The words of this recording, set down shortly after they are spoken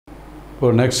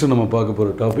இப்போ next நம்ம பார்க்க போகிற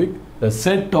topic the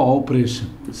set operation.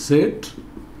 Set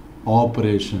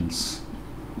operations.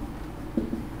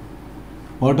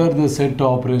 What are the set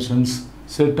operations?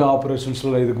 Set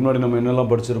operationsல இதுக்கு முன்னாடி நம்ம என்னெல்லாம்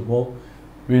படிச்சிருப்போம்?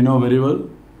 We know very well.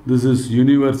 This is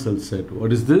universal set.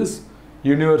 What is this?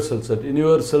 Universal set.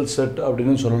 Universal set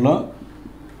அப்படின்னு சொல்லலாம்.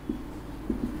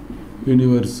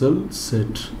 Universal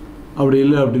set. அப்படி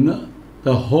இல்லை அப்படின்னா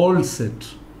the whole set.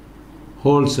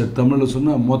 Whole set. தமிழில்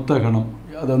சொன்னால் மொத்த கணம்.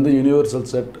 அது வந்து யூனிவர்சல்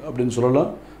செட் அப்படின்னு சொல்லலாம்.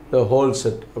 the whole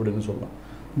set அப்படின்னு சொல்லலாம்.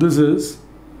 This is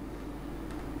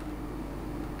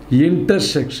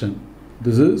intersection.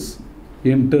 This is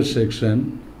intersection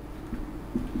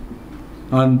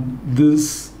and this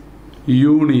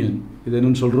union. இது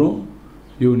என்னன்னு சொல்கிறோம்?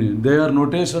 Union. They are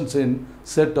notations in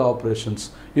set operations.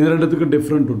 இது ரெண்டுத்துக்கு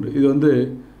டிஃப்ரெண்ட் உண்டு. இது வந்து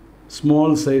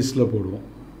ஸ்மால் சைஸில் போடுவோம்.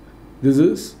 This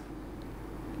is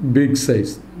big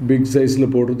size. Big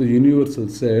சைஸில் போடுறது universal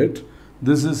set.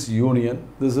 This is union.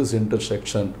 This is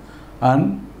intersection. And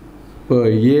இப்போ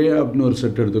A அப்படின்னு ஒரு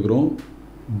செட் எடுத்துக்கிறோம்.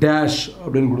 Dash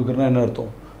அப்படின்னு கொடுக்குறனா என்ன அர்த்தம்?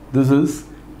 This is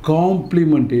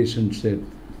complementation set.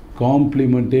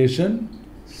 Complementation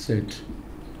set.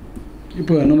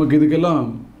 இப்போ நமக்கு இதுக்கெல்லாம்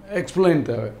எக்ஸ்பிளைன்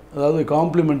தேவை. அதாவது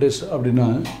காம்ப்ளிமெண்டேஷன் அப்படின்னா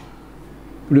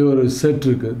இப்படி ஒரு செட்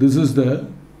இருக்குது. This is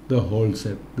the whole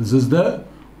set. This is the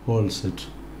whole set.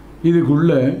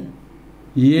 இதுக்குள்ள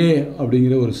A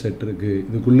அப்படிங்கிற ஒரு செட் இருக்குது.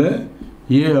 இதுக்குள்ள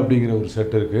A அப்படிங்கிற ஒரு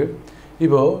செட் இருக்குது.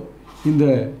 இப்போது இந்த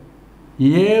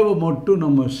ஏவை மட்டும்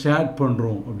நம்ம ஷேர்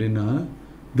பண்ணுறோம் அப்படின்னா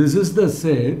this is the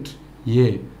set A.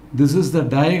 This is the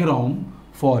diagram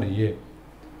for A.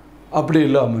 அப்படி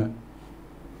இல்லாமல்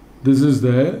this is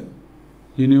the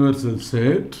universal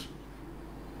set.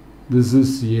 This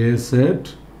is A set.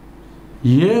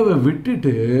 ஏவை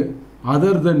விட்டுட்டு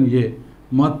other than A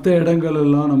மற்ற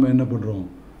இடங்களெல்லாம் நம்ம என்ன பண்ணுறோம்?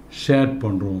 ஷேர்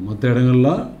பண்ணுறோம். மற்ற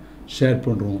இடங்கள்லாம் ஷேர்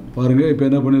பண்ணுறோம். பாருங்கள், இப்போ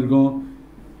என்ன பண்ணியிருக்கோம்?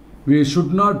 we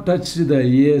should not touch the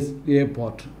A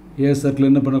part. A settle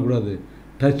என்ன பண்ணக்கூடாது?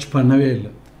 டச் பண்ணவே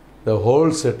இல்லை. the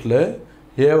whole செட்டில்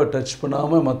ஏவை டச்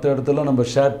பண்ணாமல் மற்ற இடத்துல நம்ம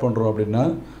ஷேர் பண்ணுறோம் அப்படின்னா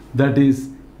that is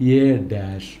A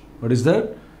dash. what is that?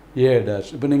 A dash.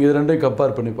 இப்போ நீங்கள் இது ரெண்டையும்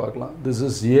கம்பேர் பண்ணி பார்க்கலாம். this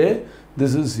is A,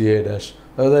 this is A dash.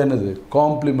 அதுதான் என்னது?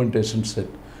 Complementation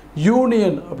set.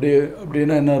 யூனியன்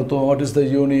அப்படின்னா என்ன அர்த்தம்? What is the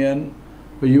union?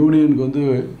 இப்போ யூனியனுக்கு வந்து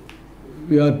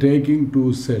we are taking two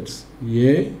sets.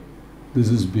 A, this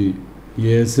is B.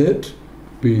 A set,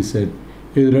 B set.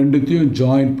 இது ரெண்டுத்தையும்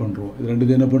ஜாயின் பண்ணுறோம். இது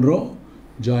ரெண்டுத்தையும் என்ன பண்ணுறோம்?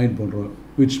 ஜாயின் பண்ணுறோம்.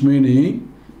 which meaning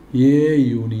A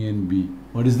union B.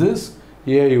 what is this?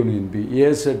 A union B.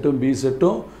 A செட்டும் B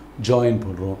செட்டும் join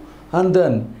பண்ணுறோம். and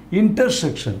then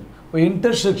intersection. இப்போ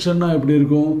இன்டர்செக்ஷன்னா எப்படி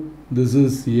இருக்கும்? this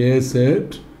is A set,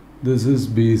 this is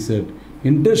B set.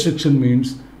 Intersection means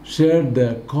share the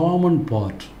common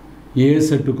part. A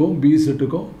செட்டுக்கும் B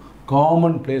செட்டுக்கும்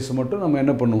common பிளேஸை மட்டும் நம்ம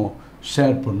என்ன பண்ணுவோம்?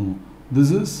 Share பண்ணுவோம். this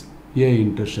is A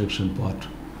intersection part.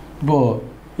 இப்போது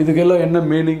இதுக்கெல்லாம் என்ன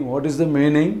meaning? What is the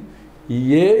meaning?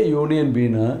 A union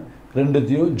Bனா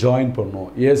ரெண்டுத்தையும் ஜாயின்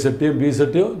பண்ணுவோம். A செட்டையும் B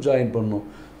செட்டையும் ஜாயின் பண்ணுவோம்.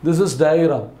 this is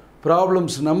diagram.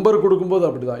 Problems number கொடுக்கும்போது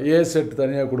அப்படி தான். A செட்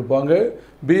தனியாக கொடுப்பாங்க,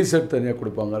 B செட் தனியாக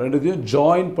கொடுப்பாங்க. ரெண்டுத்தையும்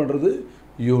ஜாயின் பண்ணுறது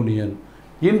யூனியன்.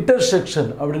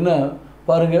 இன்டர்செக்ஷன் அப்படின்னா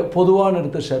பாருங்கள், பொதுவான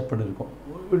இடத்தை ஷேர் பண்ணியிருக்கோம்.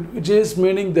 which is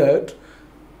meaning that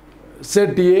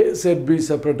set A, set B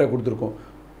செப்பரேட்டாக கொடுத்துருக்கோம்.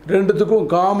 ரெண்டுத்துக்கும்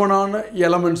காமனான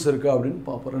எலமெண்ட்ஸ் இருக்கா அப்படின்னு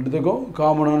பார்ப்போம். ரெண்டுத்துக்கும்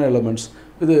காமனான எலமெண்ட்ஸ்.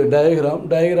 இது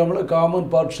டயக்ராமில் காமன்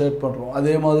பார்ட் ஷேர் பண்ணுறோம்.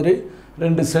 அதே மாதிரி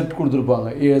ரெண்டு செட் கொடுத்துருப்பாங்க,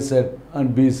 A set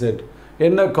and B set.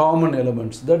 என்ன common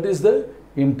elements? That is the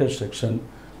intersection.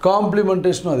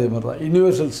 காம்ப்ளிமெண்டேஷனும் அதே மாதிரி தான்.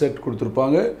 யூனிவர்சல் செட்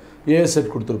கொடுத்துருப்பாங்க, A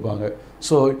செட் கொடுத்துருப்பாங்க.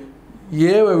 ஸோ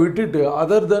ஏவை விட்டுட்டு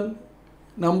other then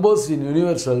numbers in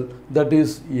universal, that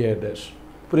is A dash.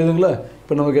 புரியுதுங்களா?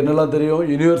 இப்போ நமக்கு என்னெல்லாம் தெரியும்?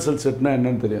 யூனிவர்சல் செட்னா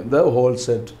என்னன்னு தெரியும். The whole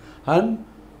set. And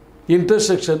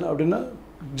intersection அப்படின்னா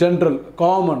general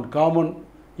common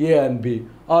A and B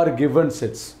R given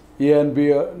sets. A and B,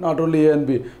 not only A and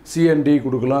B, C and D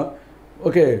கொடுக்கலாம்.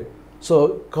 Okay, so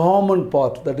common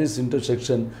part, that is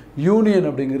intersection. Union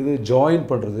அப்படிங்கிறது join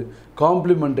பண்ணுறது.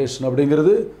 Complementation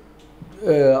அப்படிங்கிறது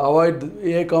avoid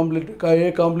A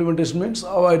complementation means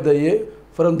avoid the A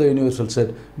from the universal set.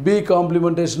 B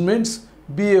complementation means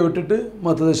B-யை விட்டுட்டு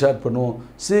மற்றதை share பண்ணுவோம்.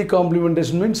 C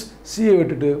complementation means C-யை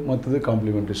விட்டுட்டு மற்றது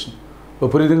complementation. இப்போ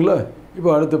புரியுதுங்களா? இப்போ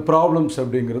அடுத்து ப்ராப்ளம்ஸ்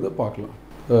அப்படிங்கிறத பார்க்கலாம்.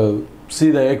 See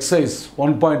the exercise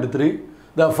 1.3.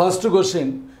 The first question,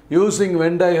 using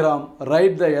Venn diagram,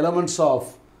 write the elements of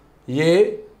A,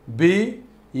 B,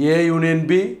 A union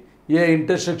B, A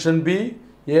intersection B,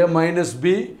 A minus B,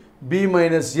 B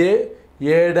minus A,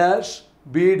 A dash,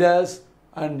 B dash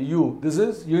and U. This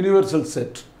is universal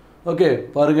set. Okay,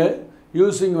 பாருங்க,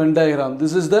 using Venn diagram.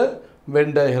 This is the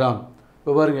Venn diagram.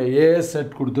 இப்போ பாருங்க A set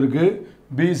கொடுத்துருக்கு,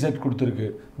 B set கொடுத்துருக்கு.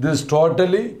 This is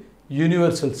totally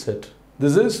universal set.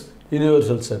 This is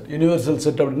universal set. Universal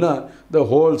set அப்படின்னா the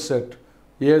whole set.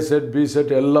 A set, B set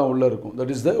எல்லாம் உள்ள இருக்கும். That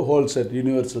is the whole set,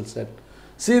 universal set.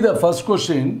 See the first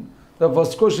question. The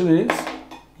first question is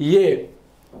A.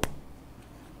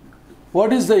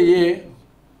 What is the A?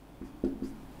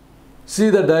 See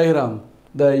the diagram.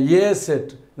 The A set.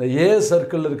 The A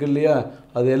circle இருக்கு இல்லையா,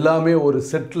 அது எல்லாமே ஒரு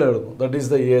settle இருக்கும். That is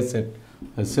the A set.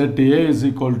 The set A is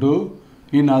equal to,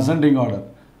 in ascending order,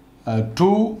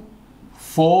 2,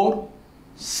 4,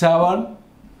 7,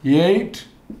 8,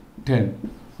 10.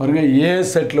 பாருங்க A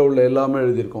settle உள்ள எல்லாமே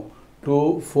எழுதியிருக்கோம். 2,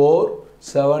 4,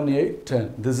 7, 8, 10.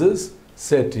 This is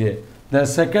set A. The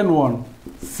second one,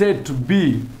 set B.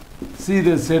 See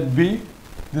the set B.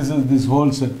 This is this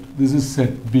whole set. This is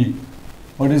set B.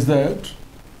 What is that?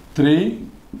 3,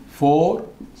 4,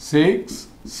 6,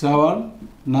 7,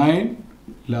 9,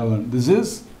 11. This is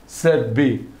set B.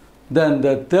 Then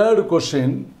the third question,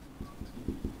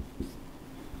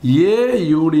 A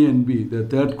union B. The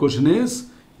third question is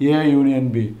A union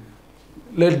B.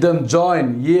 Let them join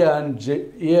A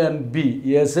and B.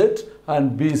 A set and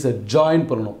B set. Join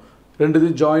பண்ணணும்.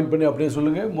 ரெண்டுத்தையும் join பண்ணி அப்படியே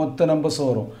சொல்லுங்க, மொத்த numbers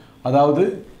வரும். அதாவது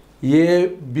A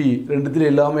B ரெண்டுத்துல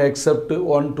எல்லாமே எக்ஸப்ட்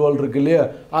 1 12 இருக்கு இல்லையா,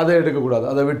 அதை எடுக்கக்கூடாது,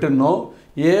 அதை விட்டுடணும்.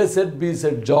 A set B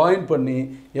set join பண்ணி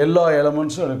எல்லா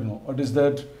எலமெண்ட்ஸும் எடுக்கணும். What is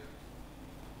that?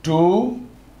 2,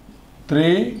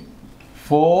 3,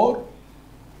 4,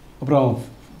 அப்புறம்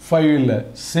 5 இல்லை,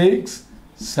 6,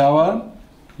 7,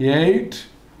 8,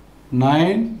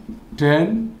 9,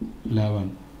 10, 11.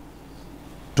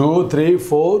 2, 3,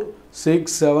 4,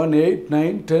 6, 7, 8,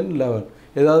 9, 10, 11.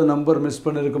 ஏதாவது நம்பர் மிஸ்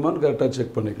பண்ணியிருக்குமான்னு கரெக்டாக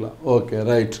செக் பண்ணிக்கலாம். Okay,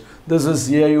 right. This is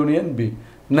A union B.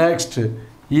 Next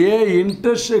A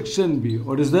intersection B.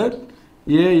 What is that?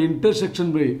 A intersection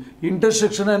B.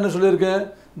 இன்டர்செக்ஷனாக என்ன சொல்லியிருக்கேன்?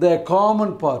 The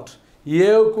common part.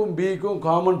 ஏவுக்கும் பிக்கும்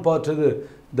காமன் பார்ட் இது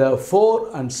the 4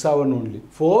 and 7 only.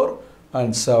 4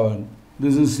 and 7.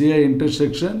 This is A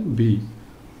intersection B.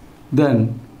 Then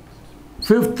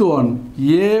fifth one,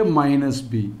 A minus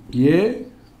B. A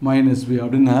minus B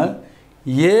அப்படின்னா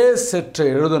A செட்டை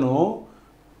எழுதணும்.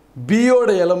 பியோட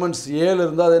elements ஏல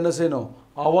இருந்தால் அதை என்ன செய்யணும்?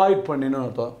 அவாய்ட் பண்ணிடணும்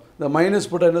அர்த்தம். இந்த மைனஸ்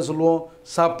போட்டால் என்ன சொல்லுவோம்?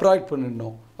 சப்ராக்ட்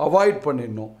பண்ணிடணும், அவாய்ட்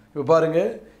பண்ணிடணும். இப்போ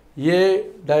பாருங்கள், A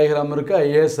டயக்ராம் இருக்கா,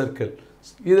 A சர்க்கிள்.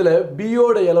 இதில்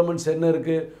பியோட எலமெண்ட்ஸ் என்ன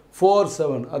இருக்குது? 4,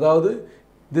 7. அதாவது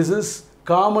this is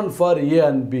common for A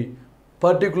and B.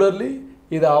 Particularly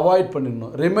இதை அவாய்ட்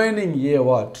பண்ணிடணும். Remaining A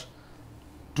what?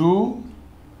 2,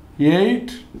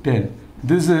 8, 10.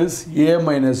 This is A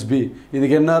minus B.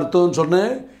 இதுக்கு என்ன அர்த்தம்னு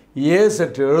சொன்னேன்? A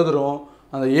செட் எழுதுகிறோம்.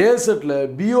 அந்த A செட்டில்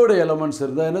பியோட எலமெண்ட்ஸ்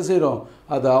இருந்தால் என்ன செய்கிறோம்?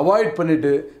 அதை அவாய்ட்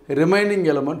பண்ணிவிட்டு ரிமைனிங்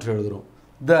எலமெண்ட் எழுதுகிறோம்.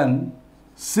 தென்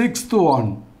sixth one,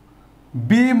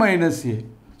 B minus A.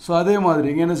 So அதே மாதிரி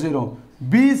இங்கே என்ன செய்கிறோம்?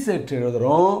 B செட்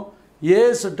எழுதுகிறோம். A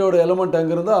செட்டோட எலமெண்ட்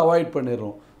அங்கே இருந்தால் அவாய்ட்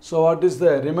பண்ணிடுறோம். So what is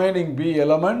the remaining B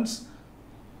elements?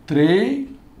 3,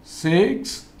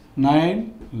 6, 9,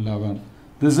 11.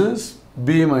 This is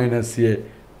B minus A.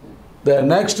 The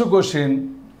next question,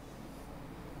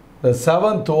 the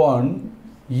seventh one,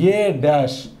 A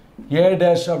dash. A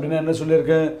dash அப்படின்னா என்ன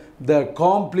சொல்லியிருக்கேன்? The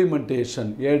complementation.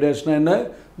 A dashனா என்ன?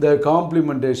 The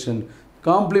complementation.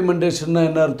 Complementation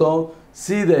என்ன அர்த்தம்?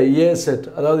 See the A set.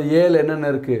 அதாவது Aல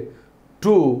என்னென்ன இருக்குது?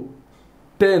 2,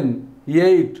 10,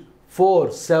 8, 4,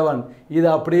 7. இதை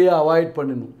அப்படியே அவாய்ட்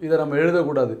பண்ணணும். இதை நம்ம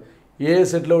எழுதக்கூடாது. A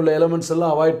செட்டில் உள்ள எலமெண்ட்ஸ்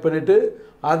எல்லாம் அவாய்ட் பண்ணிவிட்டு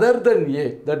other then A,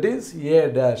 that is A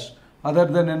dash.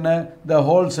 Other தென் என்ன? The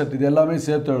whole set. இது எல்லாமே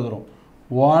சேர்த்து எழுதுகிறோம்.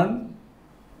 1,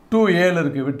 2 ஏல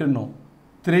இருக்குது, விட்டுடணும்.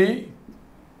 3,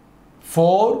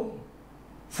 4,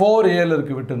 4 ஏல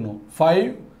இருக்குது, விட்டுடணும்.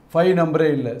 5 நம்பரே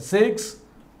இல்லை. 6,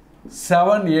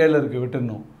 7 ஏல இருக்குது,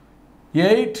 விட்டுடணும்.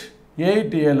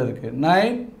 8 ஏல இருக்குது.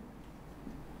 9,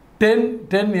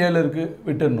 10 ஏல இருக்குது,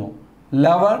 விட்டுடணும்.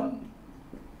 11,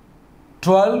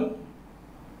 12,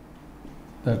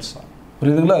 that's all.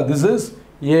 புரியுதுங்களா? This is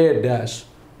A dash.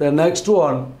 The next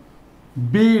one,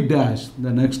 B dash.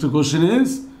 The next question is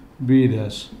B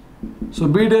dash. So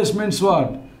B dash means what?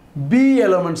 B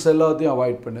elements எல்லாத்தையும்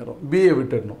அவாய்ட் பண்ணிடுறோம். B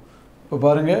விட்டுடணும். இப்போ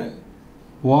பாருங்க,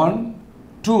 1,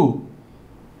 2,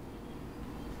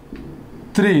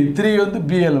 3 வந்து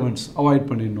B elements அவாய்ட்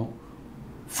பண்ணிடணும்.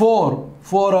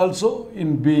 4 also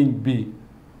in being B.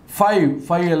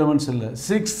 5 elements இல்லை.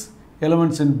 6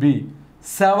 elements in B.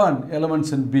 7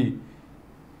 elements in B.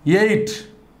 8,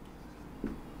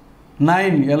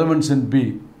 9 elements in B.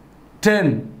 10,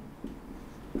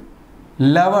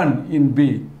 11 in B.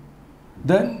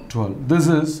 Then 12. This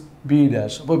is B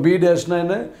dash. அப்போ B dash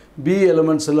என்ன? B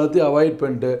elements எல்லாத்தையும் அவாய்ட்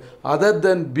பண்ணிட்டு other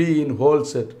than B in whole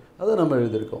set. அதை நம்ம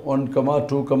எழுதியிருக்கோம் 1,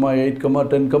 2, 8,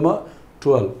 10,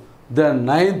 12. Then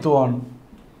 9th one,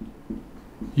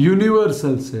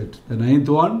 universal set. The 9th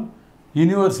one,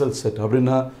 universal set.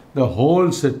 அப்படின்னா the whole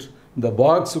set, இந்த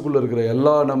பாக்ஸுக்குள்ளே இருக்கிற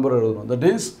எல்லா நம்பரும் எழுதணும். That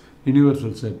is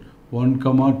universal set. 1,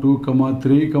 2,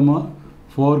 3,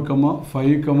 4,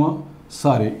 5,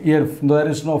 sorry, here there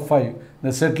is no 5.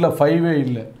 இந்த செட்டில் 5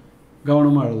 இல்லை,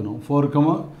 கவனமாக எழுதணும்.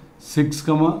 4,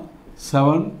 6,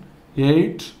 7,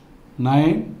 8,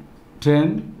 9, 10,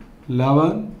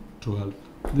 11, 12.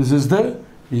 This is the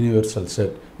universal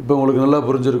set. இப்போ உங்களுக்கு நல்லா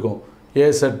புரிஞ்சிருக்கும். ஏ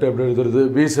செட் எப்படி எழுதுறது,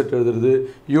 பி செட் எழுதுறது,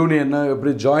 யூனியன்னா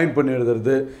எப்படி ஜாயின் பண்ணி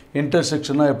எழுதுறது,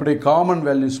 இன்டர்செக்ஷனா எப்படி காமன்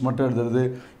வேல்யூஸ் மட்டும் எழுதுறது,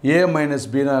 ஏ மைனஸ்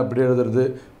பினா எப்படி எழுதுறது,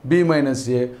 B minus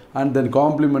A, and then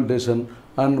complementation,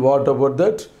 and what about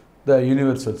that the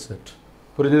universal set.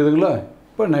 புரிஞ்சுதுங்களா?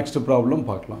 இப்போ நெக்ஸ்ட் ப்ராப்ளம்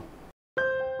பார்க்கலாம்.